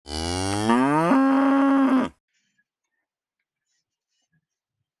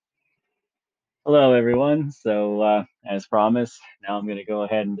Hello, everyone. As promised, now I'm going to go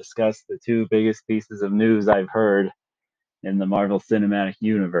ahead and discuss the two biggest pieces of news I've heard in the Marvel Cinematic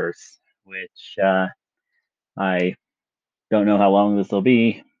Universe, which I don't know how long this will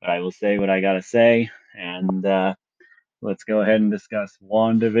be, but I will say what I got to say. And let's go ahead and discuss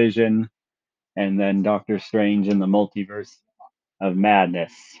WandaVision and then Doctor Strange in the Multiverse of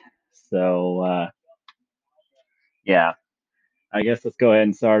Madness. So, uh, yeah, I guess let's go ahead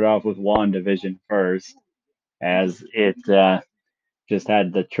and start off with WandaVision first, as it just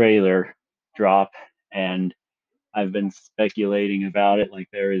had the trailer drop, and I've been speculating about it like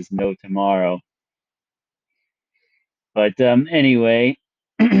there is no tomorrow. But anyway,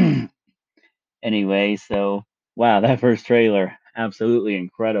 so wow, that first trailer, absolutely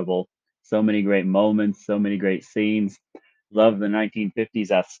incredible. So many great moments, so many great scenes. Love the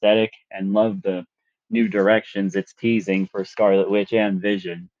 1950s aesthetic and love the new directions it's teasing for Scarlet Witch and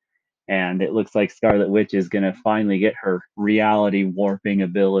Vision. And it looks like Scarlet Witch is going to finally get her reality warping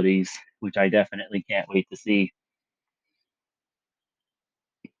abilities, which I definitely can't wait to see.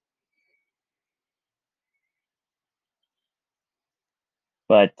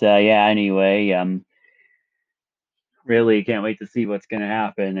 But yeah, anyway, really can't wait to see what's going to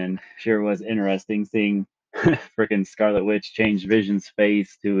happen. And sure was interesting seeing freaking Scarlet Witch change Vision's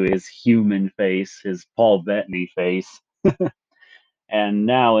face to his human face, his Paul Bettany face. And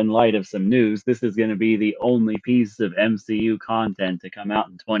now, in light of some news, this is going to be the only piece of MCU content to come out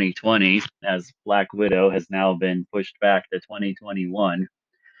in 2020, as Black Widow has now been pushed back to 2021.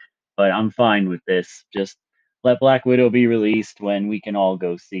 But I'm fine with this. Just let Black Widow be released when we can all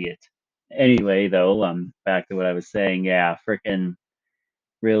go see it. Anyway, though, back to what I was saying. Yeah, freaking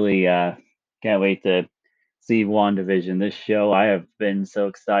really can't wait to see WandaVision. This show, I have been so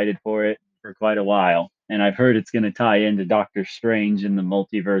excited for it for quite a while. And I've heard it's going to tie into Doctor Strange in the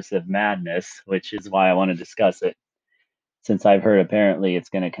Multiverse of Madness, which is why I want to discuss it, since I've heard apparently it's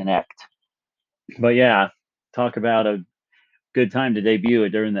going to connect. But yeah, talk about a good time to debut it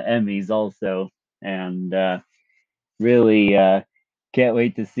during the Emmys, also. And really can't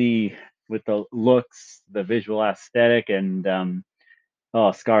wait to see with the looks, the visual aesthetic, and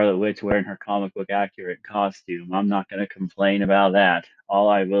oh, Scarlet Witch wearing her comic book accurate costume. I'm not going to complain about that. All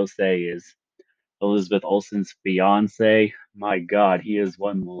I will say is Elizabeth Olsen's fiance. My God, he is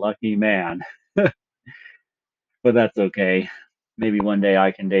one lucky man. But that's okay. Maybe one day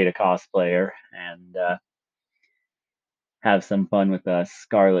I can date a cosplayer and have some fun with a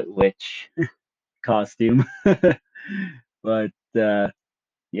Scarlet Witch costume. But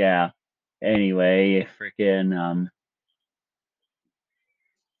yeah. Anyway, freaking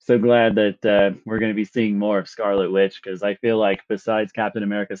so glad that we're going to be seeing more of Scarlet Witch, because I feel like besides Captain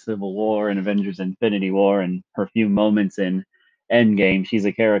America Civil War and Avengers Infinity War and her few moments in Endgame, she's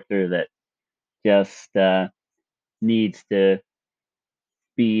a character that just needs to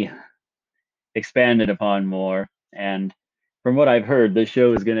be expanded upon more. And from what I've heard, the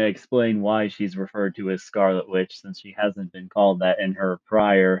show is going to explain why she's referred to as Scarlet Witch, since she hasn't been called that in her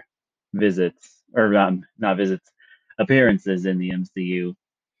prior visits, or not visits, appearances in the MCU.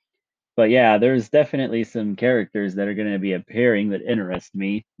 But yeah, there's definitely some characters that are going to be appearing that interest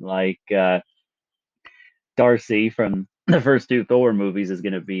me, like Darcy from the first two Thor movies is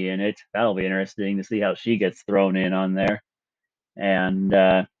going to be in it. That'll be interesting to see how she gets thrown in on there. And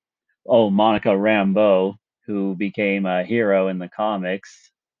oh, Monica Rambeau, who became a hero in the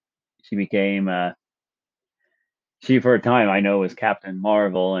comics. She became she for a time I know was Captain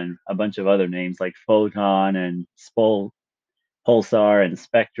Marvel and a bunch of other names like Photon and Pulsar and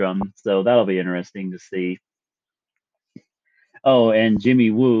Spectrum. So that'll be interesting to see. Oh, and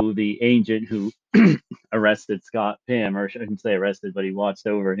Jimmy Woo, the agent who arrested Scott Pym, or I shouldn't say arrested, but he watched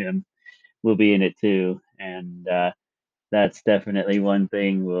over him, will be in it too. And that's definitely one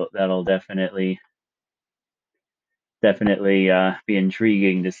thing that'll definitely be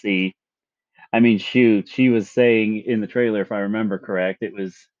intriguing to see. I mean, shoot, she was saying in the trailer, if I remember correct, it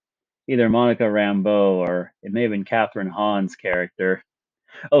was either Monica Rambeau or it may have been Catherine Hahn's character.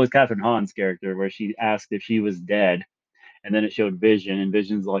 Oh, it was Catherine Hahn's character where she asked if she was dead, and then it showed Vision, and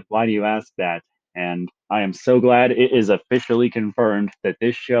Vision's like, "Why do you ask that?" And I am so glad it is officially confirmed that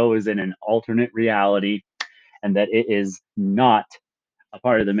this show is in an alternate reality and that it is not a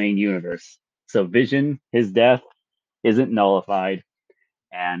part of the main universe. So Vision, his death isn't nullified,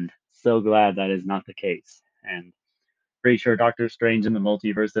 and so glad that is not the case. And pretty sure Doctor Strange in the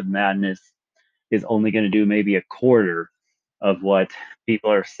Multiverse of Madness is only going to do maybe a quarter of what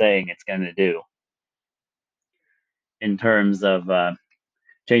people are saying it's going to do in terms of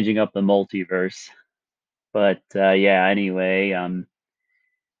changing up the multiverse. But yeah, anyway,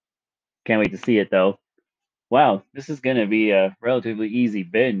 Can't wait to see it though. Wow, this is going to be a relatively easy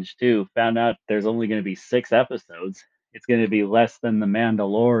binge too. Found out there's only going to be 6 episodes. It's going to be less than The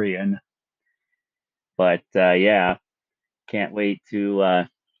Mandalorian, but yeah, can't wait to uh,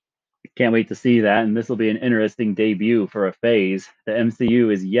 can't wait to see that. And this will be an interesting debut for a phase. The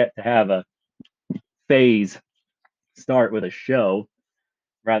MCU is yet to have a phase start with a show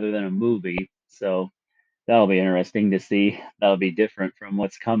rather than a movie, so that'll be interesting to see. That'll be different from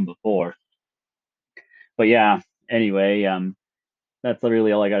what's come before. But yeah, anyway, that's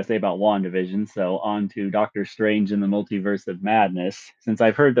really all I got to say about WandaVision. So on to Doctor Strange and the Multiverse of Madness. Since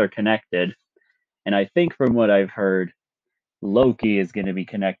I've heard they're connected, and I think from what I've heard, Loki is going to be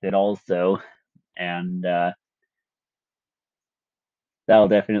connected also, and that'll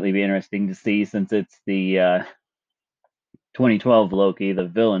definitely be interesting to see since it's the 2012 Loki, the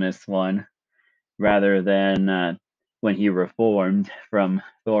villainous one, rather than when he reformed from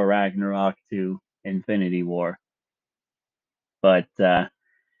Thor Ragnarok to Infinity War. But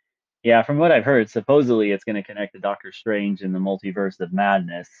yeah, from what I've heard, supposedly it's going to connect to Doctor Strange and the Multiverse of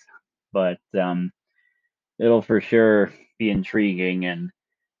Madness, but it'll for sure be intriguing. And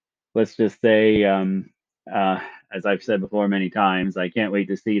let's just say, uh, as I've said before many times, I can't wait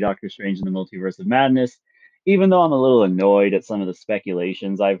to see Doctor Strange in the Multiverse of Madness, even though I'm a little annoyed at some of the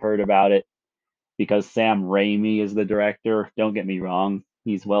speculations I've heard about it, because Sam Raimi is the director. Don't get me wrong.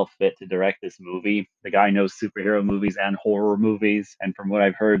 He's well fit to direct this movie. The guy knows superhero movies and horror movies, and from what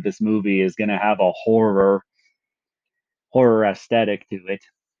I've heard, this movie is going to have a horror aesthetic to it.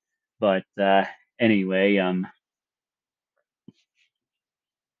 But anyway,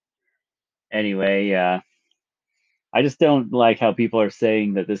 anyway, I just don't like how people are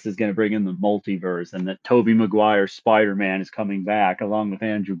saying that this is going to bring in the multiverse and that Tobey Maguire's Spider-Man is coming back along with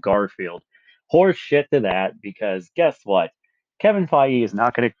Andrew Garfield. Horse shit to that, because guess what? Kevin Feige is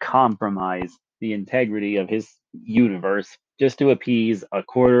not going to compromise the integrity of his universe just to appease a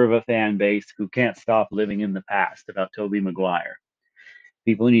quarter of a fan base who can't stop living in the past about Tobey Maguire.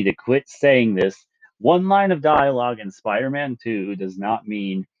 People need to quit saying this. One line of dialogue in Spider-Man 2 does not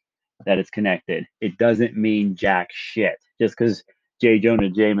mean that it's connected. It doesn't mean jack shit. Just because J. Jonah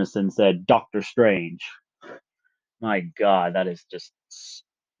Jameson said Doctor Strange. My God, that is just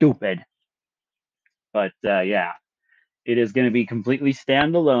stupid. But yeah, it is going to be completely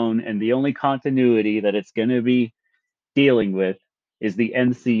standalone, and the only continuity that it's going to be dealing with is the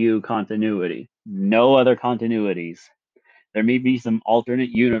MCU continuity. No other continuities. There may be some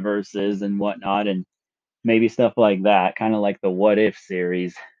alternate universes and whatnot, and maybe stuff like that, kind of like the What If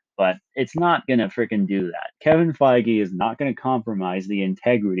series. But it's not going to freaking do that. Kevin Feige is not going to compromise the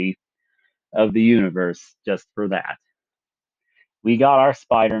integrity of the universe just for that. We got our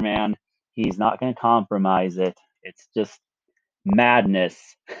Spider Man. He's not going to compromise it. It's just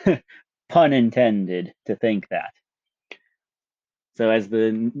madness, pun intended, to think that. So, as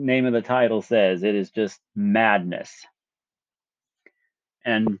the name of the title says, it is just madness.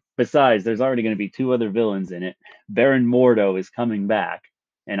 And besides, there's already going to be 2 other villains in it. Baron Mordo is coming back,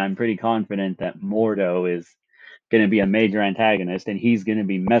 and I'm pretty confident that Mordo is going to be a major antagonist, and he's going to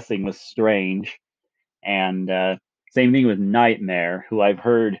be messing with Strange. And same thing with Nightmare, who I've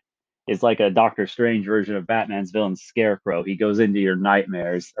heard is like a Doctor Strange version of Batman's villain Scarecrow. He goes into your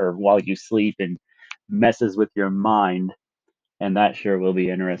nightmares or while you sleep and messes with your mind, and that sure will be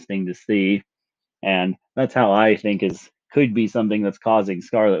interesting to see. And that's how I think is could be something that's causing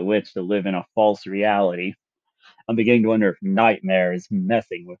Scarlet Witch to live in a false reality. I'm beginning to wonder if Nightmare is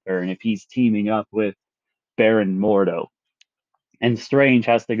messing with her and if he's teaming up with Baron Mordo. And Strange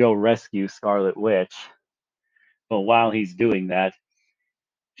has to go rescue Scarlet Witch. But while he's doing that,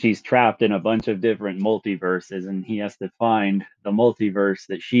 she's trapped in a bunch of different multiverses, and he has to find the multiverse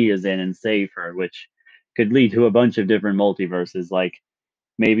that she is in and save her, which could lead to a bunch of different multiverses, like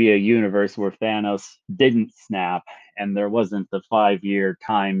maybe a universe where Thanos didn't snap and there wasn't the 5 year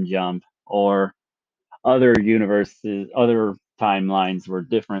time jump, or other universes, other timelines where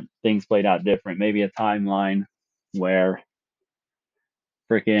different things played out different. Maybe a timeline where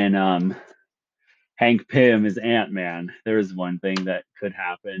freaking Hank Pym is Ant-Man. There's one thing that could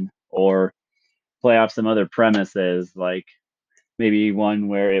happen, or play off some other premises, like maybe one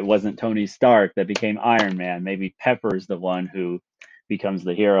where it wasn't Tony Stark that became Iron Man. Maybe Pepper's the one who becomes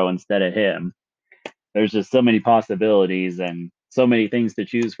the hero instead of him. There's just so many possibilities and so many things to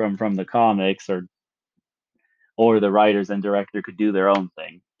choose from the comics, or the writers and director could do their own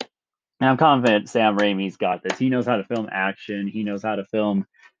thing. And I'm confident Sam Raimi's got this. He knows how to film action. He knows how to film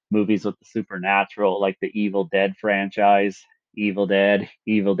movies with the supernatural, like the Evil Dead franchise, Evil Dead,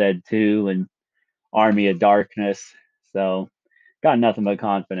 Evil Dead 2, and Army of Darkness. So got nothing but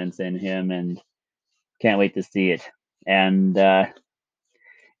confidence in him, and can't wait to see it. And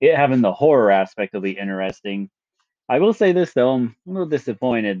it having the horror aspect will be interesting. I will say this though, I'm a little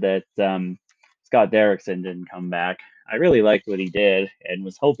disappointed that Scott Derrickson didn't come back. I really liked what he did and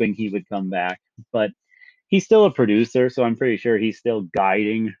was hoping he would come back, but he's still a producer, so I'm pretty sure he's still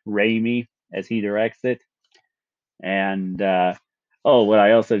guiding Raimi as he directs it. And oh, what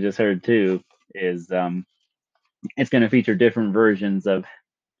I also just heard too is it's going to feature different versions of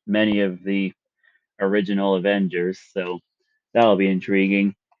many of the original Avengers, so that'll be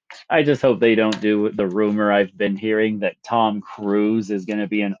intriguing. I just hope they don't do the rumor I've been hearing that Tom Cruise is going to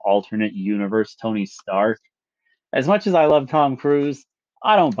be an alternate universe Tony Stark. As much as I love Tom Cruise,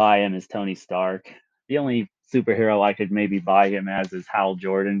 I don't buy him as Tony Stark. The only superhero I could maybe buy him as is Hal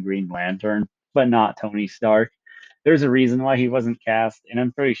Jordan, Green Lantern, but not Tony Stark. There's a reason why he wasn't cast, and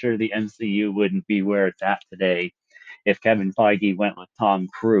I'm pretty sure the MCU wouldn't be where it's at today if Kevin Feige went with Tom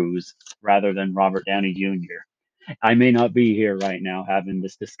Cruise rather than Robert Downey Jr. I may not be here right now having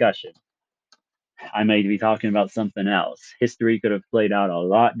this discussion. I may be talking about something else. History could have played out a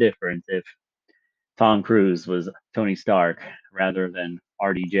lot different if Tom Cruise was Tony Stark rather than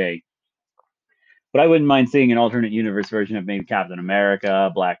RDJ. But I wouldn't mind seeing an alternate universe version of maybe Captain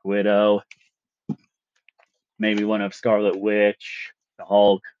America, Black Widow, maybe one of Scarlet Witch, the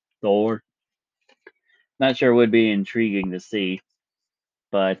Hulk, Thor. Not sure would be intriguing to see,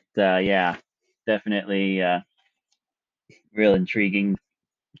 but yeah, definitely real intriguing.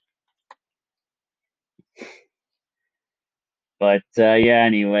 But yeah,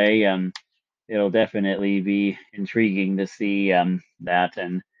 anyway, it'll definitely be intriguing to see that.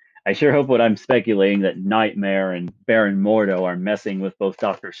 And I sure hope what I'm speculating that Nightmare and Baron Mordo are messing with both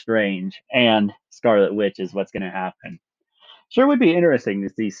Doctor Strange and Scarlet Witch is what's going to happen. Sure would be interesting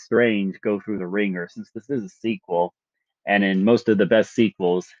to see Strange go through the ringer since this is a sequel. And in most of the best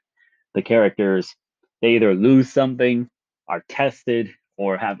sequels, the characters, they either lose something, are tested,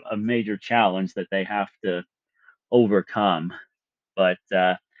 or have a major challenge that they have to overcome. But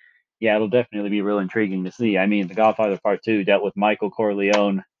yeah, it'll definitely be real intriguing to see. I mean, The Godfather Part 2 dealt with Michael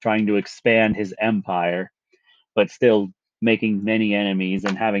Corleone trying to expand his empire, but still making many enemies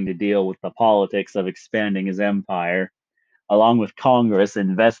and having to deal with the politics of expanding his empire, along with Congress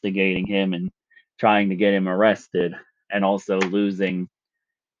investigating him and trying to get him arrested, and also losing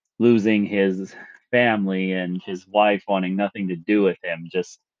his family and his wife wanting nothing to do with him.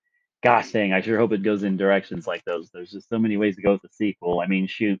 Just gosh dang, I sure hope it goes in directions like those. There's just so many ways to go with the sequel. I mean,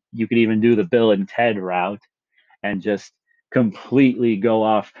 shoot, you could even do the Bill and Ted route and just completely go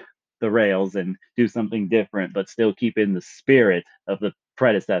off the rails and do something different, but still keep in the spirit of the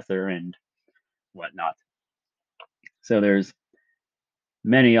predecessor and whatnot. So there's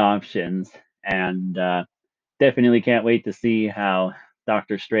many options, and definitely can't wait to see how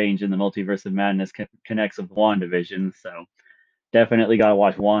Doctor Strange and the Multiverse of Madness connects with WandaVision. So definitely got to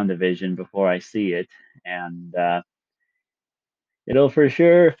watch WandaVision before I see it, and it'll for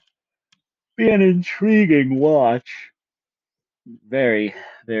sure be an intriguing watch. Very,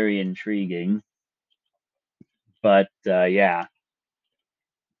 very intriguing. But yeah,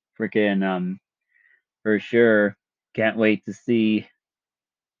 freaking for sure. Can't wait to see.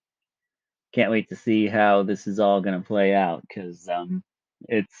 Can't wait to see how this is all gonna play out because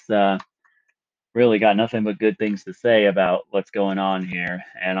it's really got nothing but good things to say about what's going on here,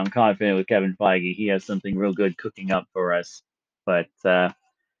 and I'm confident with Kevin Feige. He has something real good cooking up for us. But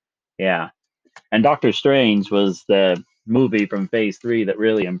yeah, and Doctor Strange was the movie from Phase 3 that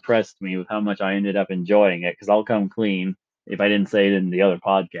really impressed me with how much I ended up enjoying it. Because I'll come clean if I didn't say it in the other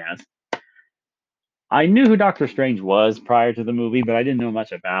podcast. I knew who Doctor Strange was prior to the movie, but I didn't know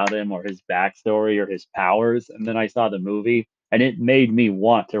much about him or his backstory or his powers. And then I saw the movie, and it made me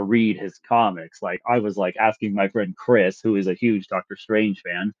want to read his comics. Like I was like asking my friend Chris, who is a huge Doctor Strange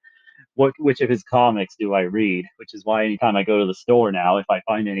fan, which of his comics do I read? Which is why anytime I go to the store now, if I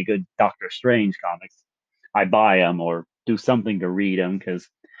find any good Doctor Strange comics, I buy them or do something to read him because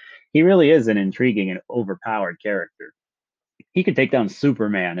he really is an intriguing and overpowered character. He could take down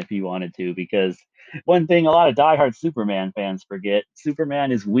Superman if he wanted to, because one thing a lot of diehard Superman fans forget,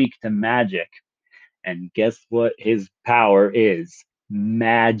 Superman is weak to magic. And guess what his power is?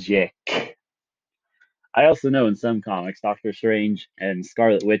 Magic. I also know in some comics, Doctor Strange and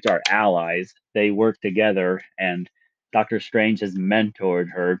Scarlet Witch are allies. They work together, and Doctor Strange has mentored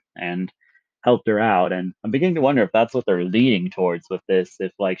her and helped her out. And I'm beginning to wonder if that's what they're leading towards with this,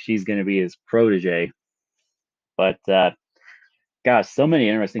 if like she's going to be his protege. But gosh, so many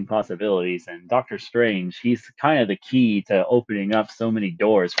interesting possibilities. And Doctor Strange, he's kind of the key to opening up so many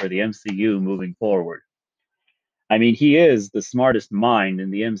doors for the MCU moving forward. I mean, he is the smartest mind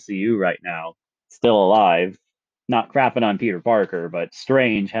in the MCU right now, still alive. Not crapping on Peter Parker, but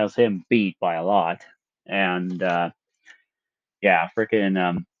Strange has him beat by a lot. And yeah,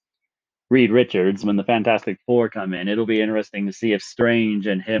 freaking Reed Richards, when the Fantastic Four come in, it'll be interesting to see if Strange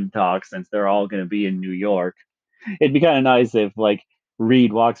and him talk since they're all going to be in New York. It'd be kind of nice if, like,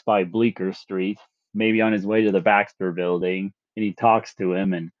 Reed walks by Bleecker Street, maybe on his way to the Baxter building, and he talks to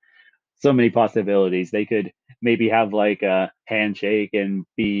him, and so many possibilities. They could maybe have like a handshake and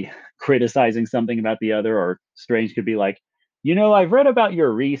be criticizing something about the other, or Strange could be like, I've read about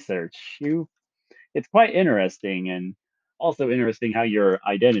your research. It's quite interesting, and also interesting how your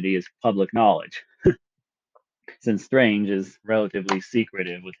identity is public knowledge, since Strange is relatively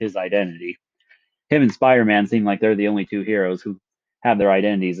secretive with his identity. Him and Spider-Man seem like they're the only two heroes who have their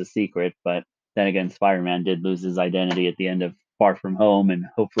identities a secret, but then again, Spider-Man did lose his identity at the end of Far From Home, and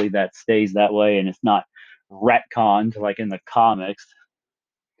hopefully that stays that way and it's not retconned like in the comics.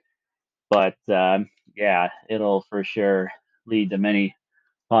 But yeah, it'll for sure lead to many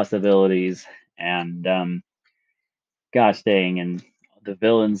possibilities, and gosh dang, and the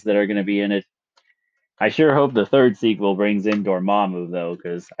villains that are going to be in it. I sure hope the third sequel brings in Dormammu, though,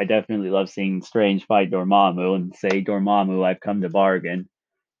 because I definitely love seeing Strange fight Dormammu and say, Dormammu, I've come to bargain.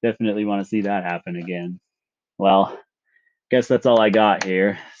 Definitely want to see that happen again. Well, guess that's all I got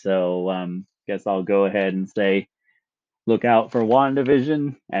here. So, guess I'll go ahead and say, look out for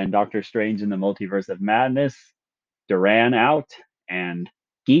WandaVision and Doctor Strange in the Multiverse of Madness. Duran out, and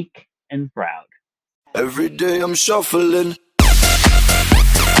geek and proud. Every day I'm shuffling.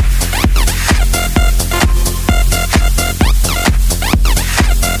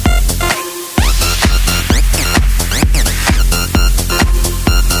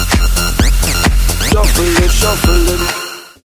 Shuffling.